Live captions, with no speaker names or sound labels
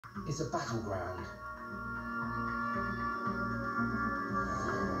is a battleground.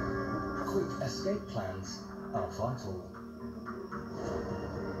 Quick escape plans are vital.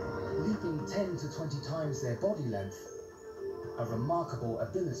 Leaping 10 to 20 times their body length, a remarkable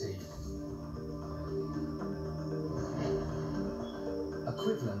ability.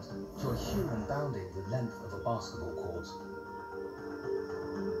 Equivalent to a human bounding the length of a basketball court.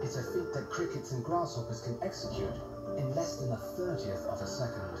 It's a feat that crickets and grasshoppers can execute in less than 1/30th of a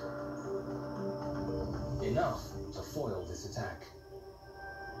second. Enough to foil this attack.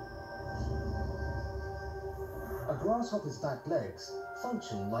 A grasshopper's back legs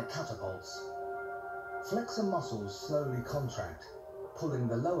function like catapults. Flexor muscles slowly contract, pulling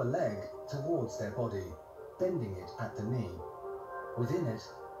the lower leg towards their body, bending it at the knee. Within it,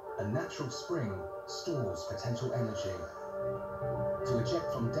 a natural spring stores potential energy. To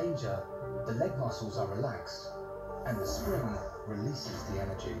eject from danger, the leg muscles are relaxed, and the spring releases the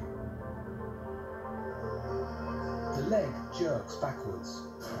energy. The leg jerks backwards,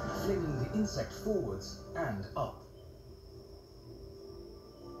 flinging the insect forwards and up.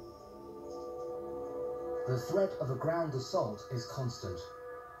 The threat of a ground assault is constant.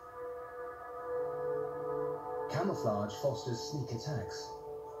 Camouflage fosters sneak attacks.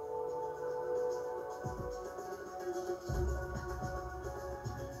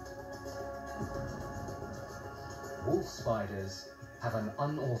 Wolf spiders have an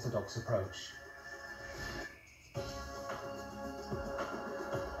unorthodox approach.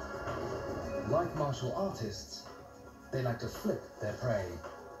 Like martial artists, they like to flip their prey.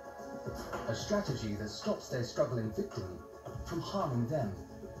 A strategy that stops their struggling victim from harming them.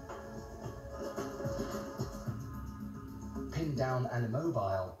 Pinned down and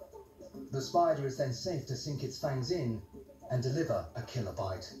immobile, the spider is then safe to sink its fangs in and deliver a killer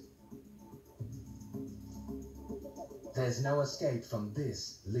bite. There's no escape from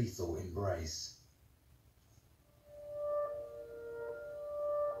this lethal embrace.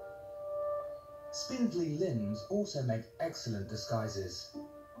 Spindly limbs also make excellent disguises.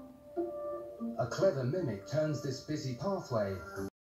 A clever mimic turns this busy pathway